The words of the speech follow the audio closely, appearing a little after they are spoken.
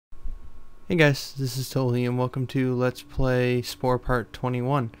Hey guys, this is Toli and welcome to Let's Play Spore Part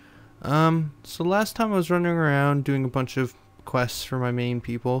 21. So last time I was running around doing a bunch of quests for my main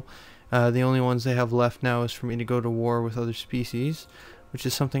people. The only ones they have left now is for me to go to war with other species, which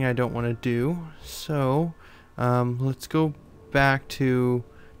is something I don't want to do. So, let's go back to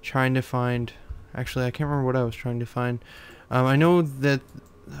trying to find... Actually, I can't remember what I was trying to find. I know that...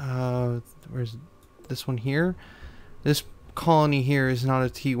 where's this one here? This colony here is not a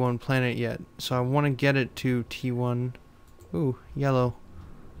T1 planet yet, so I want to get it to T1. Ooh, yellow.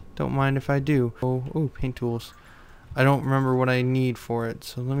 Don't mind if I do. Oh, paint tools. I don't remember what I need for it,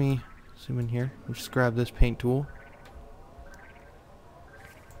 so let me zoom in here. I'll just grab this paint tool.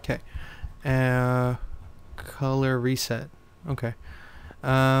 Okay. Color reset. Okay.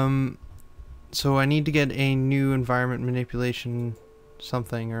 So I need to get a new environment manipulation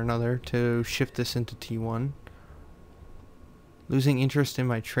something or another to shift this into T1. Losing interest in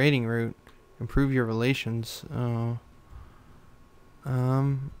my trading route. Improve your relations. Well,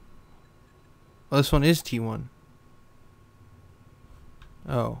 this one is T1.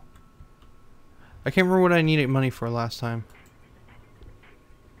 Oh. I can't remember what I needed money for last time.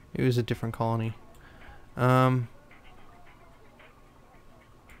 It was a different colony. Let's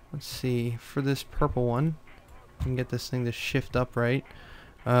see. For this purple one, I can get this thing to shift upright.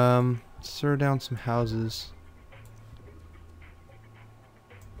 Let's throw down some houses.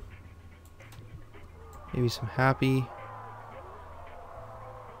 Maybe some happy.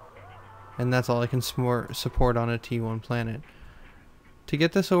 And that's all I can support on a T1 planet. To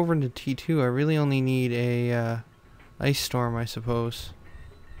get this over into T2, I really only need a ice storm, I suppose.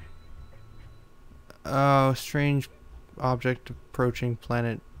 Oh, strange object approaching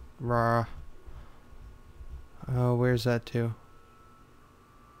planet. Rah. Oh, where's that to?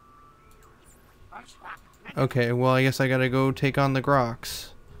 Okay, well, I guess I gotta go take on the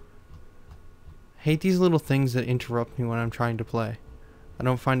Grox. Hate these little things that interrupt me when I'm trying to play. I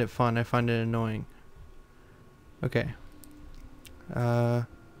don't find it fun, I find it annoying. Okay. Alright,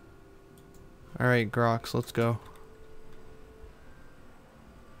 Grox, let's go.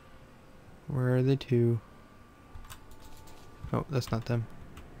 Where are the two? Oh, that's not them.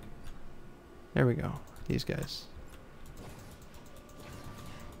 There we go. These guys.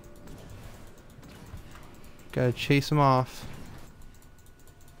 Gotta chase them off.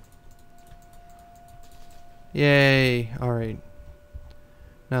 Yay! Alright.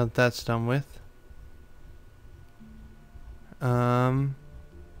 Now that that's done with.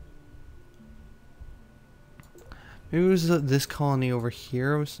 Maybe it was this colony over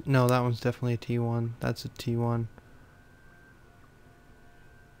here. No, that one's definitely a T1. That's a T1.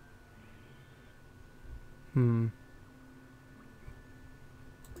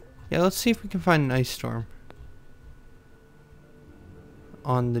 Yeah, let's see if we can find an ice storm.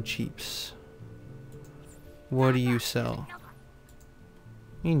 On the cheaps. What do you sell? I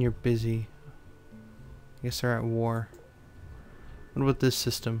mean, you're busy. I guess they're at war. What about this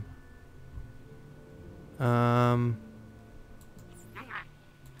system?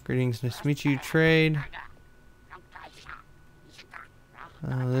 Greetings, nice to meet you. Trade.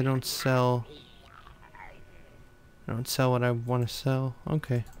 They don't sell. I don't sell what I want to sell.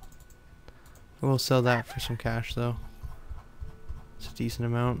 Okay. I will sell that for some cash, though. It's a decent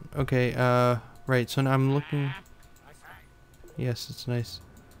amount. Okay, right, so now I'm looking... Yes, it's nice.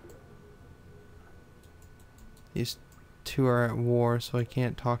 These two are at war, so I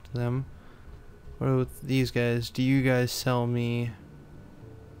can't talk to them. What about these guys? Do you guys sell me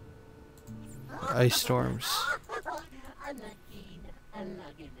ice storms?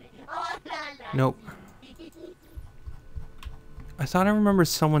 Nope. I thought I remembered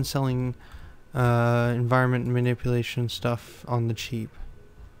someone selling environment manipulation stuff on the cheap.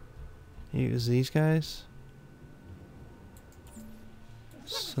 Use these guys.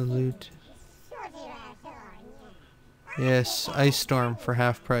 Salute. Yes, ice storm for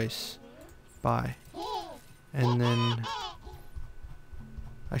half price. Buy. And then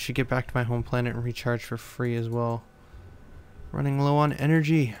I should get back to my home planet and recharge for free as well. Running low on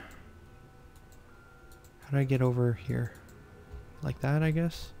energy. How do I get over here? Like that, I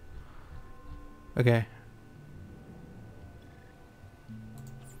guess? Okay.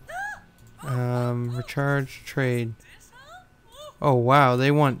 Recharge, trade. Oh wow,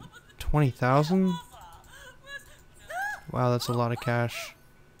 they want 20,000? Wow, that's a lot of cash.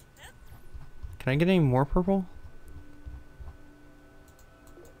 Can I get any more purple?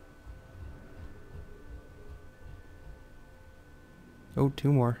 Oh,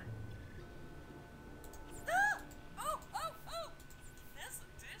 two more.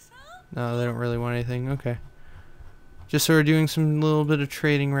 No, they don't really want anything. Okay. just sort of doing some little bit of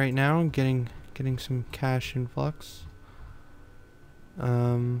trading right now, getting some cash influx.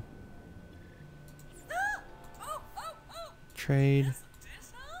 Trade.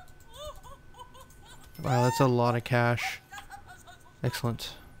 Wow, that's a lot of cash.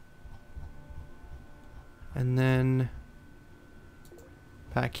 Excellent. And then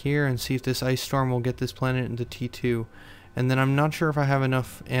back here and see if this ice storm will get this planet into T2. And then I'm not sure if I have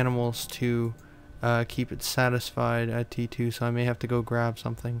enough animals to keep it satisfied at T2, so I may have to go grab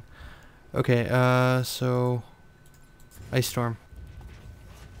something. Okay, so ice storm.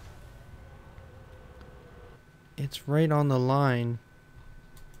 It's right on the line.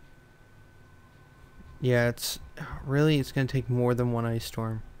 Yeah, it's going to take more than one ice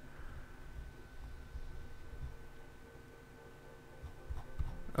storm.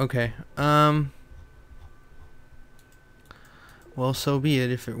 Okay, well, so be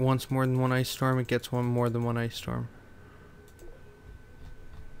it. If it wants more than one ice storm, it gets more than one ice storm.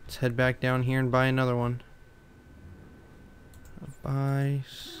 Let's head back down here and buy another one. Buy,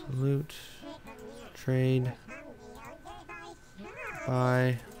 salute, trade,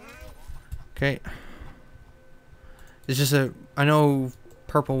 buy. Okay. It's just I know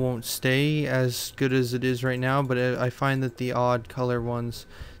purple won't stay as good as it is right now, but I find that the odd color ones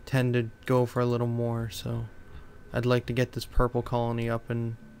tend to go for a little more, so I'd like to get this purple colony up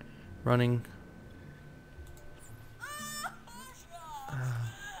and running.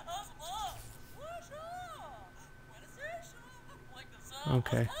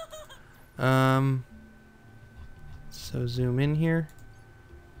 Okay. So zoom in here.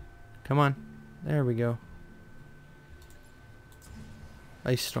 Come on. There we go.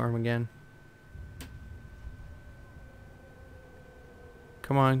 Ice storm again.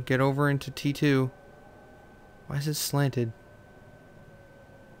 Come on, get over into T2. Why is it slanted?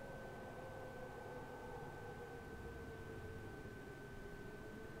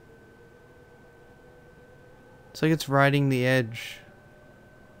 It's like it's riding the edge.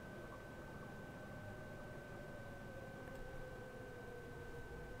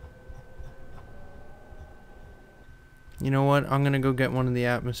 You know what? I'm gonna go get one of the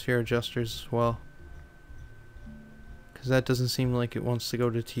atmosphere adjusters as well. Because that doesn't seem like it wants to go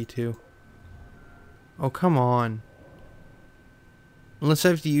to T2. Oh, come on. Unless I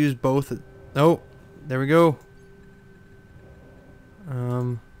have to use both. Oh, there we go.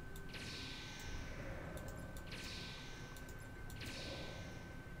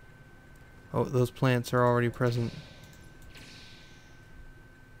 Oh, those plants are already present.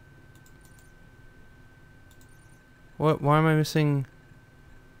 What? Why am I missing?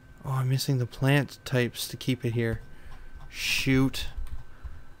 Oh, I'm missing the plant types to keep it here. Shoot.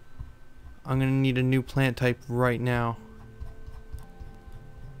 I'm gonna need a new plant type right now.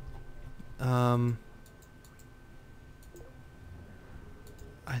 I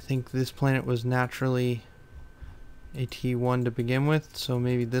think this planet was naturally a T1 to begin with, so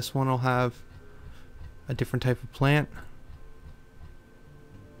maybe this one will have a different type of plant.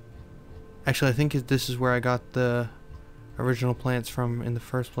 Actually, I think this is where I got the original plants from in the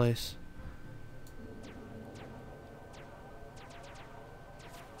first place.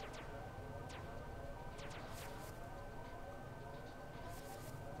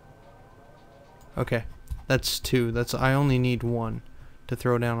 Okay, that's two. I only need one to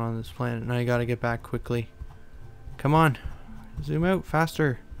throw down on this planet, and I gotta get back quickly. Come on, zoom out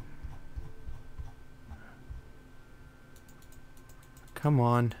faster. Come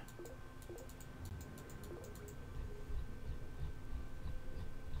on.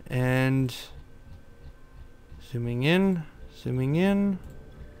 And zooming in, zooming in,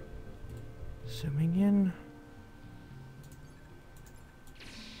 zooming in.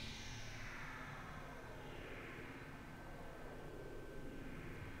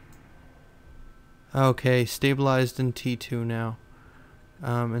 Okay, stabilized in T2 now.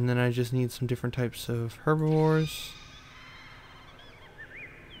 And then I just need some different types of herbivores.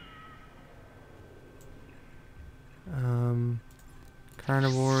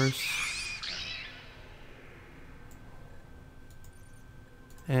 Carnivores.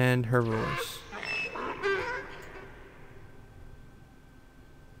 And herbivores.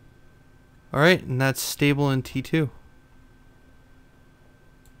 Alright, and that's stable in T2.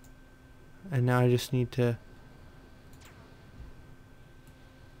 And now I just need to...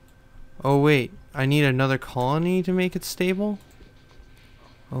 Oh wait, I need another colony to make it stable?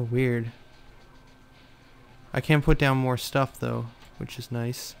 Oh, weird. I can put down more stuff though, which is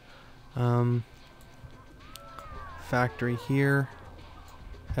nice. Factory here.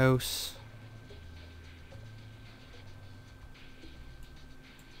 House.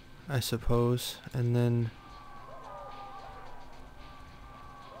 I suppose. And then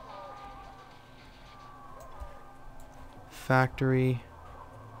factory.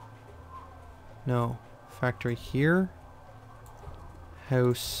 No. Factory here.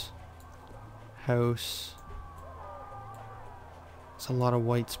 House. House. It's a lot of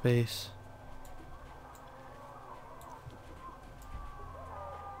white space.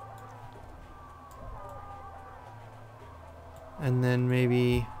 And then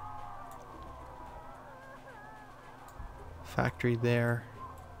maybe factory there.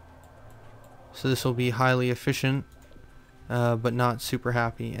 So this will be highly efficient, but not super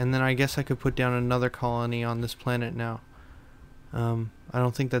happy. And then I guess I could put down another colony on this planet now. I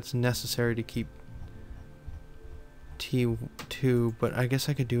don't think that's necessary to keep T2, but I guess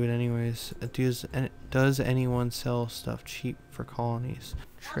I could do it anyways. Does anyone sell stuff cheap for colonies?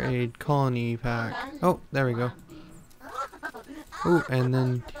 Trade colony pack. Oh, there we go. Oh, and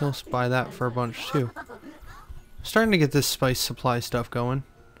then he'll buy that for a bunch too. Starting to get this spice supply stuff going.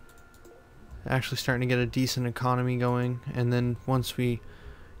 Actually starting to get a decent economy going, and then once we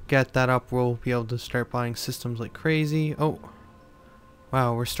get that up, we'll be able to start buying systems like crazy. Oh,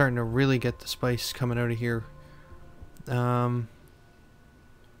 wow, we're starting to really get the spice coming out of here. Why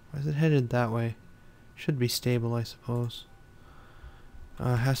is it headed that way? Should be stable, I suppose.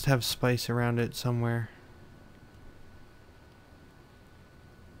 Has to have spice around it somewhere.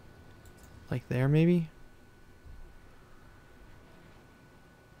 Like there, maybe?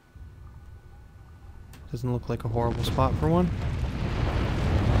 Doesn't look like a horrible spot for one.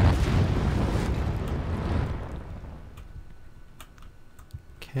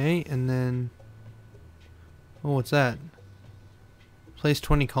 Okay, and then... oh, what's that? Place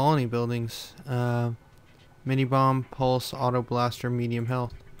 20 colony buildings. Mini bomb, pulse, auto blaster, medium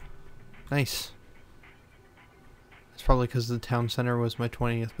health. Nice. That's probably because the town center was my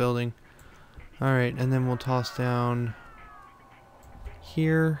 20th building. Alright, and then we'll toss down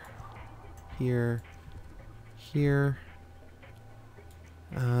here, here, here.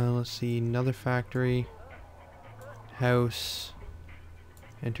 Let's see, another factory, house,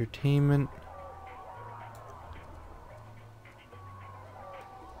 entertainment.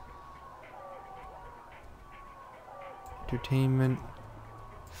 Entertainment,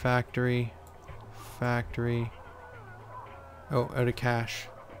 factory, factory. Oh, out of cash.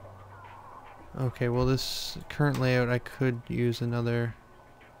 Okay, well this current layout I could use another.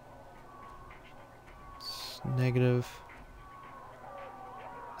 It's negative.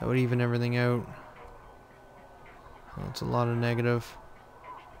 That would even everything out. Oh, it's a lot of negative.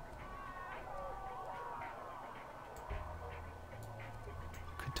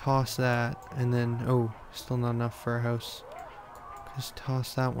 Could toss that and then, oh, still not enough for a house. Just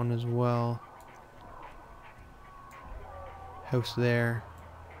toss that one as well. House there.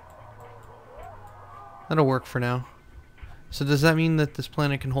 That'll work for now. So does that mean that this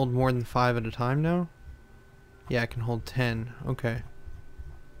planet can hold more than 5 at a time now? Yeah, it can hold 10. Okay.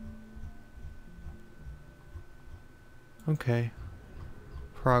 Okay.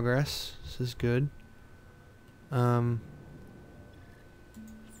 Progress. This is good.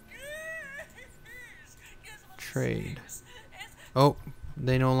 Trade. Oh,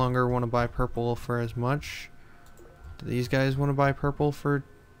 they no longer want to buy purple for as much. Do these guys want to buy purple for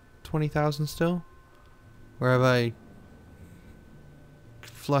 20,000 still? Or have I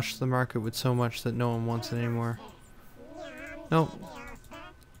flushed the market with so much that no one wants it anymore? Nope.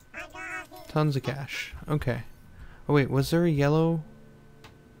 Tons of cash. Okay. Oh wait, was there a yellow?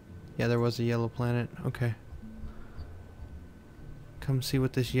 Yeah, there was a yellow planet. Okay. Come see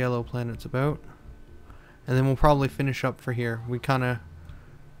what this yellow planet's about. And then we'll probably finish up for here. We kind of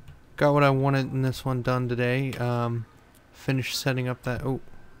got what I wanted in this one done today. Finished setting up that... oh.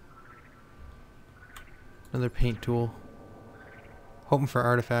 Another paint tool. Hoping for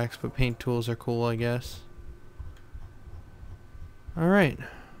artifacts, but paint tools are cool, I guess. Alright.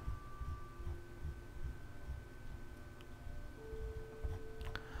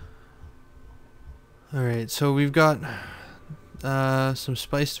 Alright, so we've got some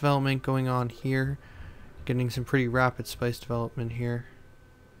spice development going on here. Getting some pretty rapid spice development here.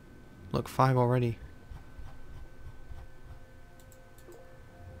 Look, 5 already.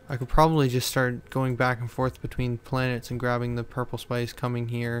 I could probably just start going back and forth between planets and grabbing the purple spice, coming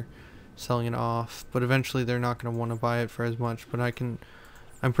here, selling it off. But eventually they're not going to want to buy it for as much. But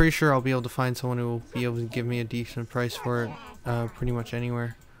I'm pretty sure I'll be able to find someone who will be able to give me a decent price for it pretty much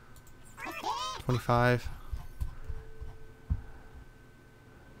anywhere. 25.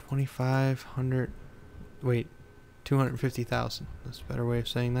 2,500. Wait, 250,000. That's a better way of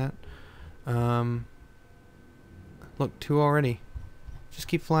saying that. Look, 2 already. Just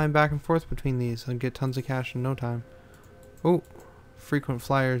keep flying back and forth between these. I'll get tons of cash in no time. Oh, frequent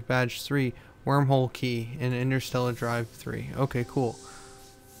flyers badge 3. Wormhole key and Interstellar Drive 3. Okay, cool.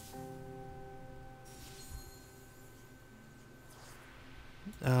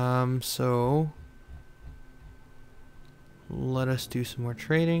 So let us do some more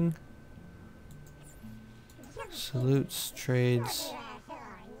trading. Salutes, trades,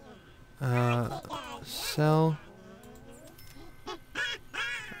 sell.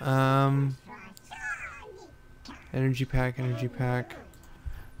 Energy pack, energy pack.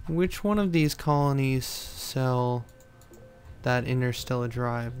 Which one of these colonies sell that Interstellar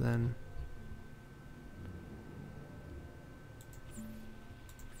Drive then?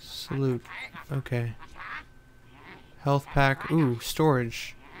 Salute. Okay. Health pack. Ooh,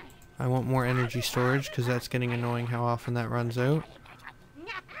 storage. I want more energy storage because that's getting annoying how often that runs out.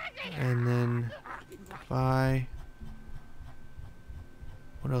 And then buy.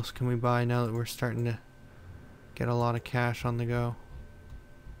 What else can we buy now that we're starting to get a lot of cash on the go?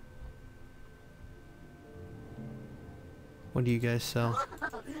 What do you guys sell?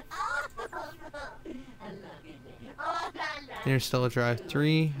 Interstellar Drive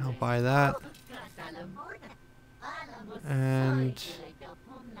 3. I'll buy that. And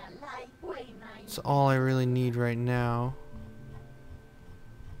that's all I really need right now.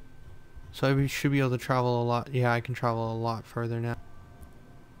 So I should be able to travel a lot. Yeah, I can travel a lot further now.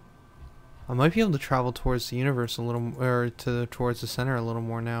 I might be able to travel towards the universe a little, or towards the center a little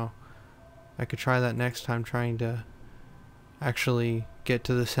more now. I could try that next time, trying to actually get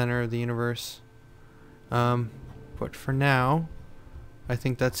to the center of the universe. But for now, I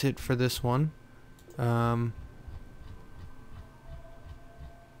think that's it for this one. 5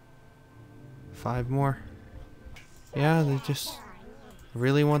 more. Yeah, they just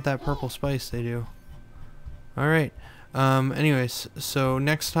really want that purple spice, they do. Alright. Anyways, so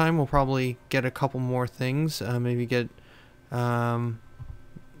next time we'll probably get a couple more things. Maybe get,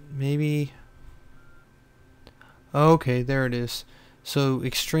 maybe... Okay, there it is. So,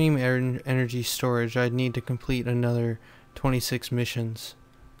 extreme energy storage. I'd need to complete another 26 missions,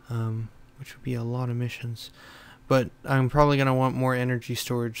 which would be a lot of missions. But I'm probably going to want more energy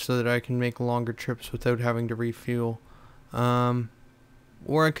storage so that I can make longer trips without having to refuel. Or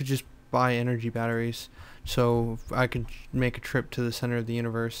I could just buy energy batteries, so I could make a trip to the center of the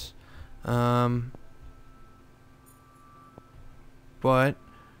universe. Yeah,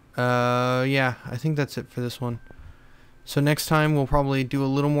 I think that's it for this one. So next time we'll probably do a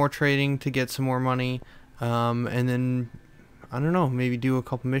little more trading to get some more money, and then, I don't know, maybe do a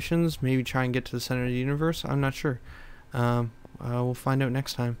couple missions, maybe try and get to the center of the universe. I'm not sure. We'll find out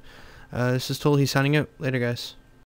next time. This is Tolhi signing out. Later, guys.